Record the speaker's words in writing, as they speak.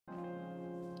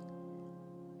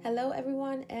Hello,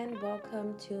 everyone, and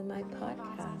welcome to my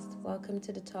podcast. Welcome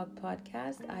to the Talk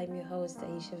Podcast. I'm your host,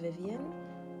 Aisha Vivian.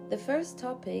 The first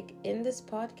topic in this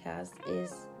podcast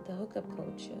is the hookup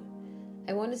culture.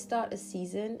 I want to start a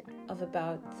season of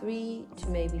about 3 to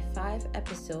maybe 5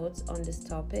 episodes on this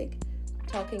topic,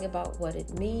 talking about what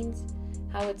it means,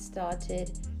 how it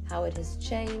started, how it has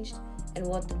changed, and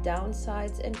what the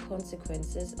downsides and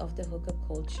consequences of the hookup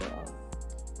culture are.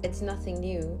 It's nothing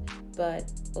new,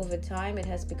 but over time it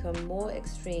has become more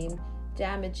extreme,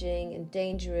 damaging, and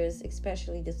dangerous,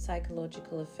 especially the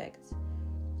psychological effects.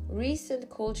 Recent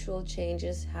cultural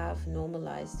changes have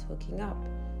normalized hooking up.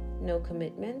 No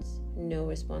commitments, no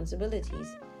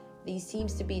responsibilities. These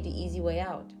seems to be the easy way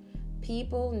out.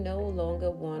 People no longer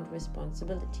want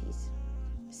responsibilities.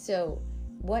 So,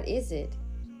 what is it?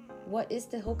 What is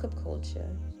the hookup culture?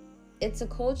 It's a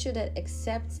culture that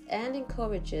accepts and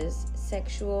encourages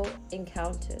sexual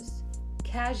encounters,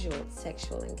 casual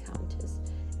sexual encounters,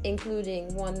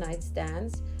 including one-night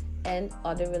stands and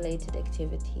other related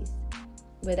activities,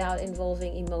 without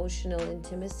involving emotional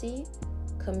intimacy,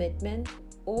 commitment,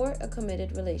 or a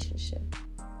committed relationship.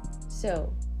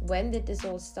 So, when did this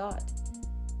all start?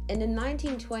 In the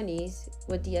 1920s,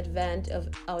 with the advent of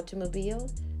automobile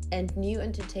and new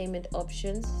entertainment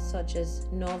options such as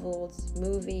novels,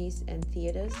 movies, and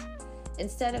theaters,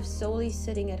 instead of solely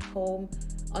sitting at home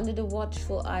under the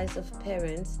watchful eyes of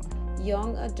parents,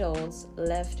 young adults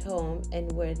left home and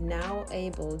were now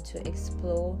able to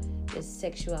explore their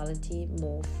sexuality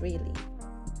more freely.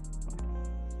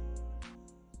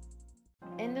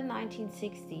 In the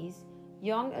 1960s,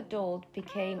 young adults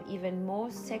became even more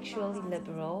sexually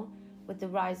liberal with the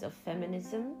rise of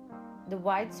feminism, the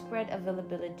widespread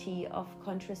availability of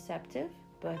contraceptive,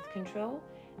 birth control,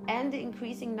 and the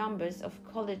increasing numbers of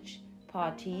college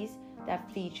parties that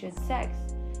featured sex.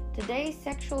 Today's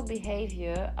sexual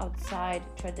behavior outside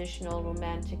traditional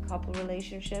romantic couple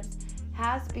relationships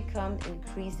has become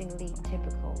increasingly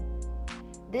typical.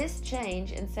 This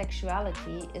change in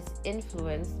sexuality is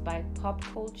influenced by pop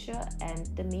culture and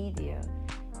the media.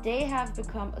 They have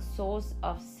become a source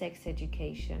of sex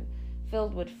education,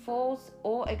 filled with false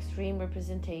or extreme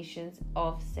representations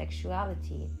of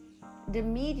sexuality. The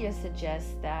media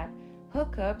suggests that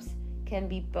hookups can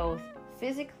be both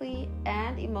physically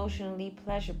and emotionally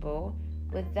pleasurable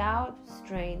without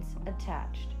strings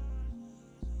attached.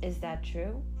 Is that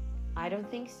true? I don't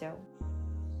think so.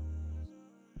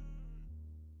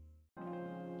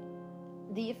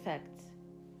 The effects.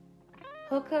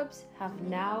 Hookups have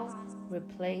now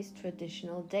replaced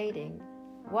traditional dating.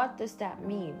 What does that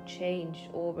mean, change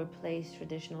or replace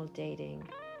traditional dating?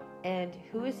 And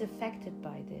who is affected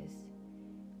by this?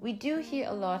 We do hear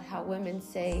a lot how women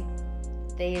say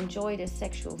they enjoy their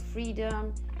sexual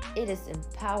freedom, it is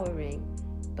empowering.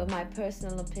 But my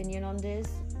personal opinion on this,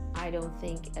 I don't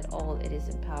think at all it is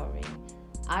empowering.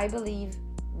 I believe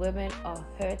women are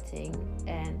hurting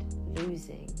and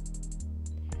losing.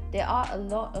 There are a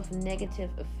lot of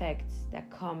negative effects that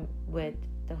come with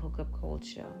the hookup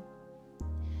culture.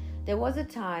 There was a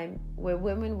time where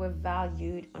women were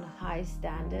valued on a high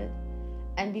standard,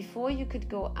 and before you could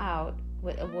go out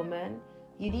with a woman,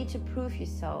 you need to prove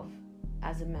yourself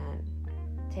as a man.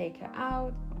 Take her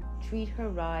out, treat her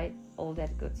right, all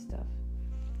that good stuff.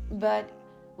 But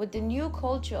with the new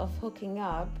culture of hooking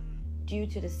up, due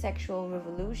to the sexual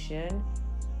revolution,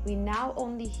 we now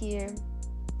only hear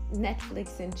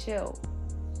Netflix and chill.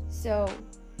 So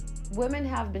women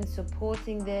have been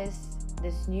supporting this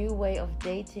new way of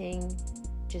dating,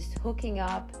 just hooking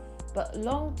up, but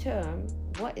long term,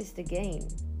 what is the gain?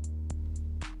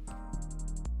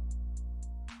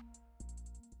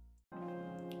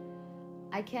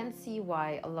 I can see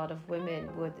why a lot of women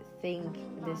would think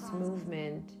this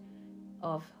movement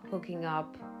of hooking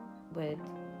up with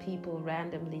people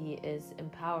randomly is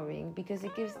empowering, because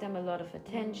it gives them a lot of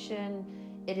attention,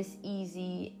 it is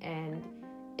easy, and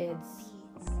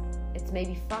it's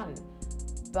maybe fun.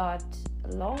 But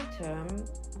long term,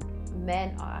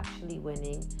 men are actually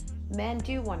winning. Men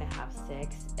do want to have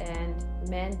sex, and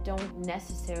men don't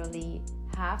necessarily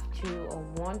have to or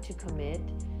want to commit.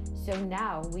 So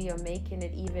now we are making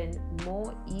it even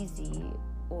more easy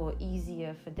or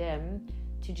easier for them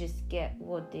to just get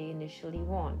what they initially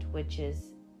want, which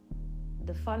is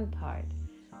the fun part.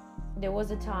 There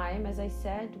was a time, as I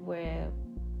said, where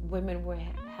women were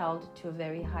held to a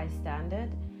very high standard.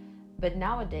 But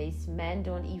nowadays, men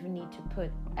don't even need to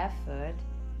put effort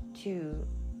to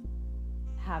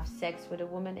have sex with a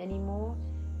woman anymore.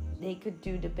 They could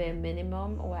do the bare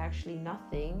minimum or actually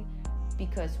nothing,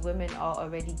 because women are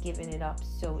already giving it up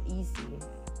so easy.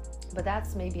 But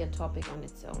that's maybe a topic on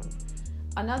its own.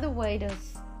 Another way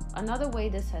Another way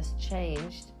this has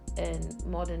changed in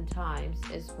modern times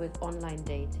is with online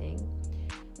dating,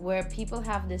 where people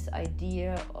have this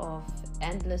idea of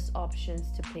endless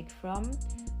options to pick from,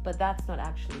 but that's not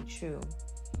actually true.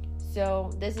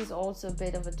 So this is also a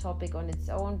bit of a topic on its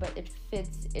own, but it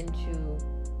fits into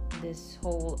this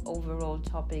whole overall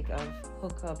topic of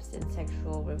hookups and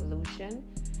sexual revolution.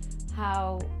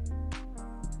 How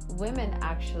women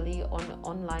actually on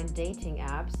online dating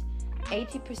apps,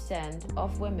 80%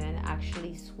 of women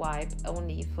actually swipe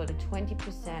only for the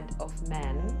 20% of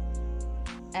men.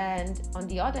 And on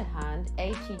the other hand,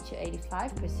 80 to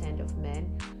 85% of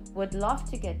men would love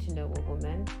to get to know a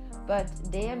woman, but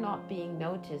they are not being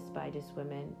noticed by these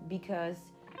women because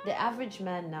the average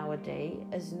man nowadays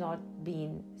is not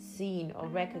being seen or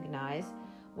recognized,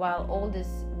 while all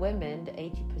these women, the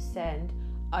 80%,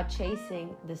 are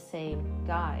chasing the same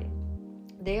guy.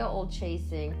 They are all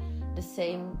chasing the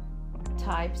same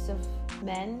types of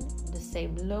men, the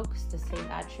same looks, the same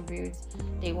attributes.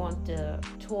 They want the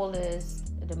tallest,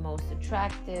 the most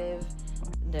attractive,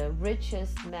 the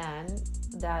richest man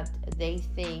that they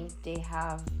think they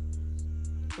have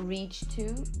reached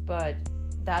to, but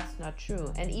that's not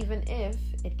true. And even if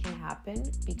it can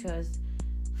happen, because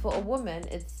for a woman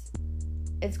it's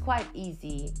quite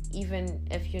easy, even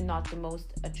if you're not the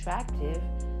most attractive,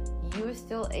 you're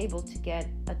still able to get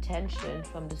attention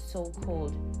from the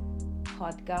so-called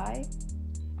hot guy.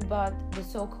 But the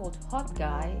so-called hot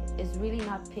guy is really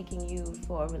not picking you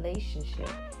for a relationship.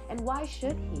 And why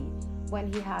should he,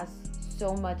 when he has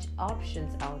so much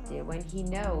options out there, when he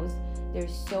knows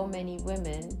there's so many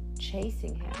women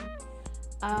chasing him?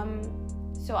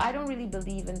 So I don't really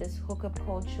believe in this hookup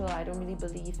culture. I don't really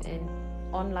believe in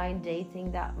online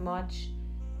dating that much,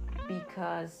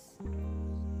 because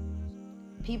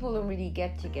people don't really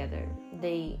get together.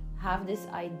 They have these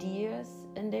ideas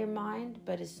in their mind,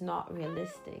 but it's not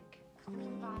realistic.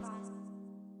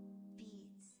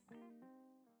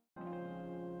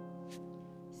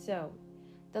 So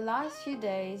the last few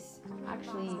days,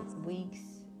 actually weeks,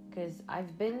 because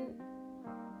I've been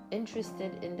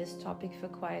interested in this topic for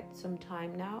quite some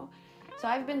time now. So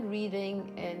I've been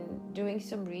reading and doing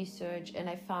some research, and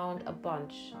I found a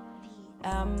bunch.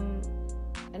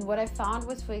 And what I found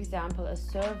was, for example, a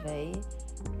survey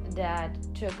that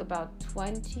took about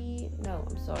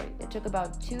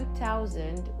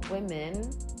 2,000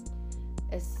 women.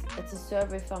 It's a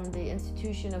survey from the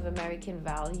Institution of American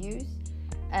Values,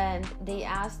 and they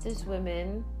asked these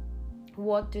women,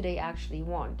 what do they actually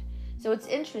want? So it's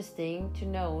interesting to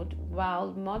note,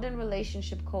 while modern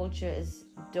relationship culture is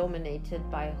dominated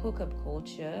by hookup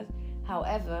culture,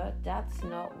 however, that's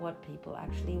not what people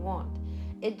actually want.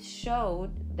 It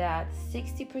showed that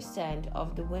 60%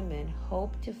 of the women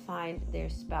hope to find their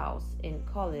spouse in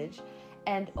college,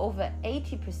 and over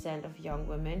 80% of young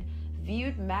women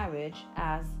viewed marriage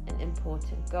as an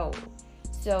important goal.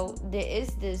 So there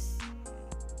is this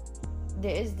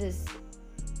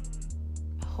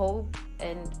hope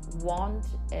and want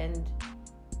and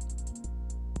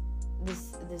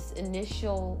this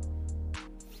initial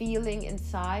feeling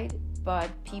inside, but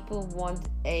people want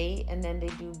A and then they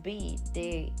do B.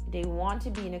 They want to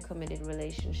be in a committed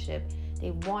relationship.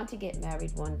 They want to get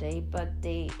married one day, but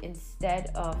they,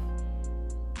 instead of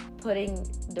putting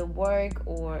the work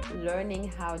or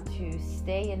learning how to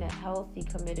stay in a healthy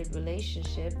committed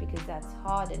relationship, because that's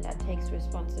hard and that takes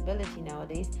responsibility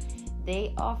nowadays,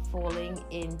 they are falling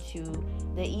into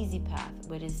the easy path,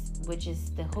 which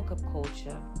is the hookup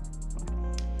culture.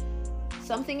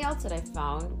 Something else that I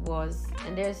found was,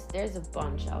 and there's a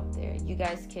bunch out there. You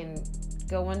guys can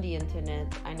go on the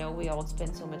internet. I know we all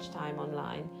spend so much time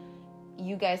online.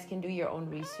 You guys can do your own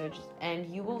research, and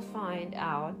you will find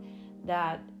out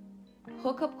that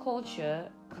hookup culture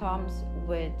comes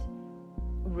with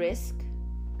risk,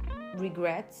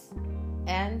 regrets,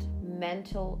 and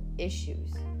mental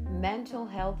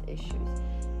health issues.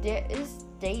 There is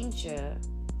danger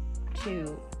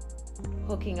to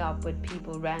hooking up with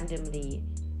people randomly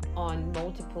on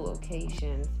multiple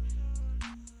occasions.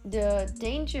 The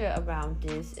danger around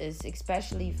this is,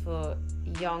 especially for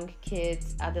young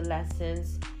kids,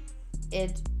 adolescents,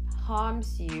 it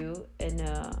harms you in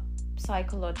a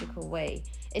psychological way.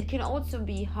 It can also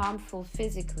be harmful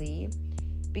physically,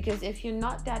 because if you're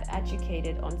not that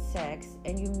educated on sex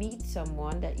and you meet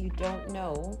someone that you don't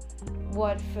know,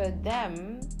 what for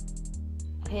them,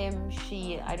 him,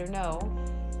 she, I don't know,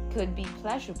 could be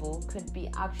pleasurable, could be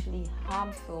actually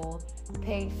harmful,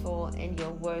 painful, and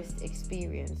your worst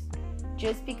experience.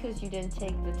 Just because you didn't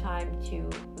take the time to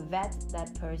vet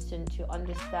that person, to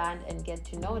understand and get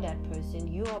to know that person,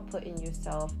 you are putting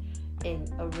yourself in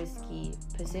a risky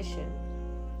position.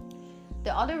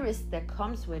 The other risk that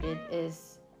comes with it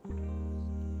is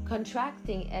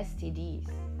contracting STDs.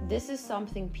 This is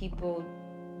something people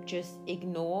just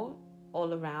ignore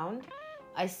all around.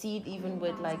 I see it even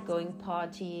with like going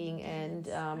partying and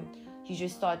you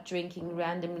just start drinking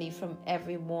randomly from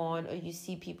everyone, or you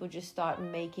see people just start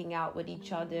making out with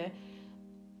each other.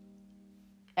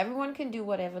 Everyone can do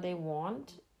whatever they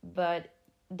want, but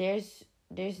there's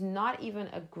not even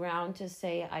a ground to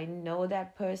say I know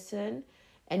that person,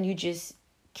 and you just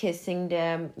kissing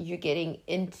them, you're getting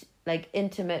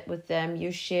intimate with them,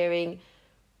 you're sharing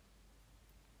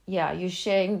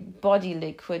body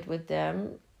liquid with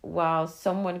them, while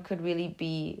someone could really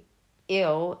be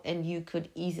ill and you could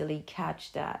easily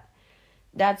catch that.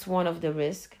 That's one of the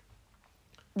risks.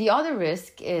 The other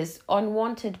risk is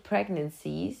unwanted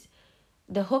pregnancies.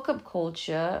 The hookup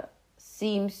culture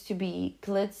seems to be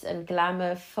glitz and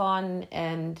glamour, fun,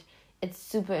 and it's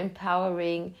super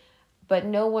empowering, but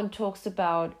no one talks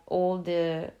about all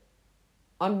the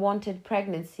unwanted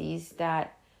pregnancies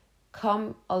that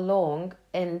come along,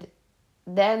 and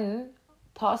then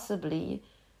possibly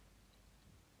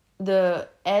the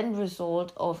end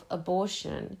result of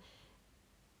abortion.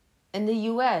 In the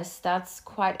US, that's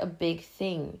quite a big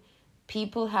thing.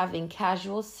 People having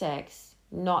casual sex,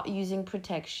 not using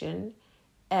protection,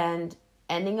 and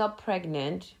ending up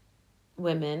pregnant,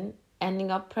 women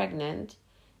ending up pregnant,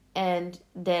 and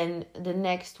then the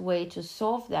next way to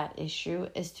solve that issue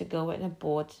is to go and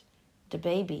abort the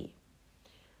baby.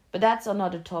 But that's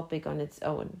another topic on its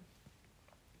own.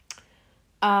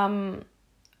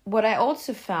 What I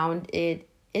also found, it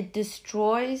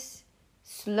destroys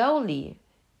slowly.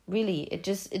 Really,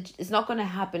 it's not going to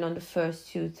happen on the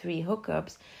first 2-3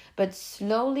 hookups, but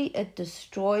slowly it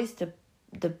destroys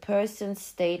the person's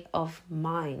state of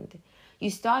mind. You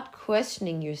start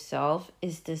questioning yourself.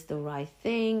 Is this the right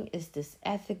thing? Is this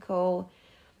ethical?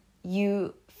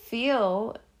 You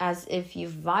feel as if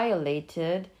you've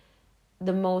violated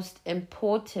the most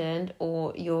important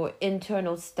or your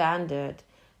internal standard,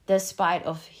 despite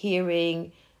of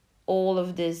hearing all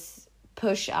of this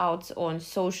push outs on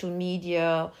social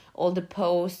media, all the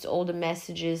posts, all the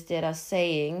messages that are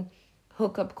saying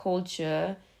hookup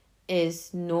culture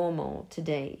is normal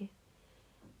today.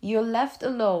 You're left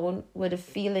alone with a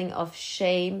feeling of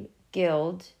shame,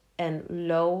 guilt, and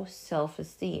low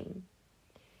self-esteem.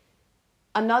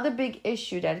 Another big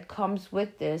issue that comes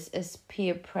with this is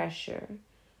peer pressure.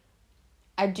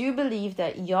 I do believe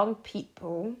that young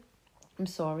people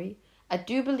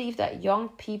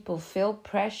feel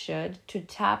pressured to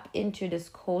tap into this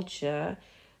culture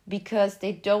because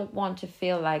they don't want to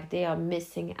feel like they are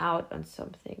missing out on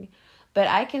something. But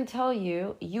I can tell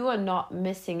you, you are not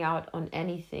missing out on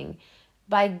anything.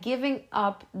 By giving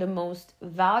up the most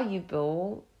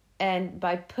valuable and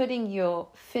by putting your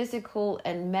physical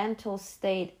and mental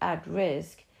state at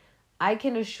risk, I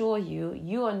can assure you,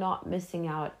 you are not missing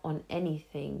out on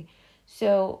anything.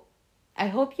 So I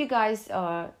hope you guys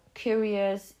are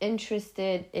curious,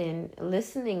 interested in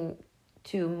listening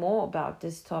to more about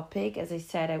this topic. As I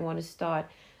said, I want to start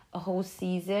a whole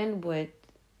season with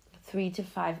 3 to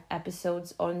 5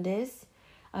 episodes on this.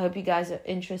 I hope you guys are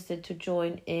interested to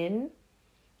join in.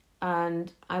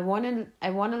 And I want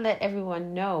to let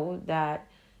everyone know that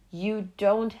you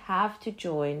don't have to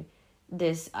join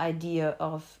this idea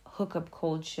of hookup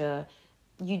culture.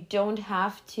 You don't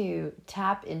have to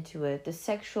tap into it. The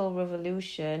sexual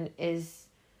revolution is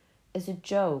a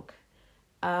joke.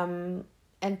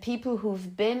 And people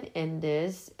who've been in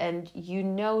this, and you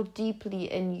know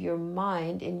deeply in your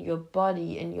mind, in your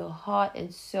body, in your heart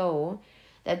and soul,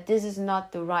 that this is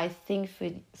not the right thing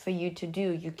for you to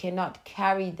do. You cannot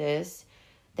carry this,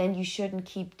 then you shouldn't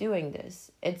keep doing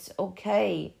this. It's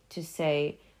okay to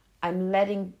say, I'm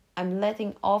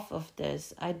letting off of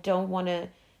this. I don't want to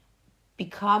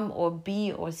become or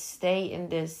be or stay in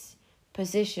this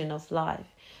position of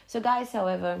life. So guys,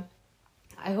 however,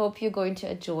 I hope you're going to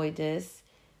enjoy this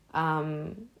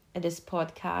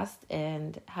podcast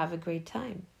and have a great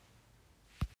time.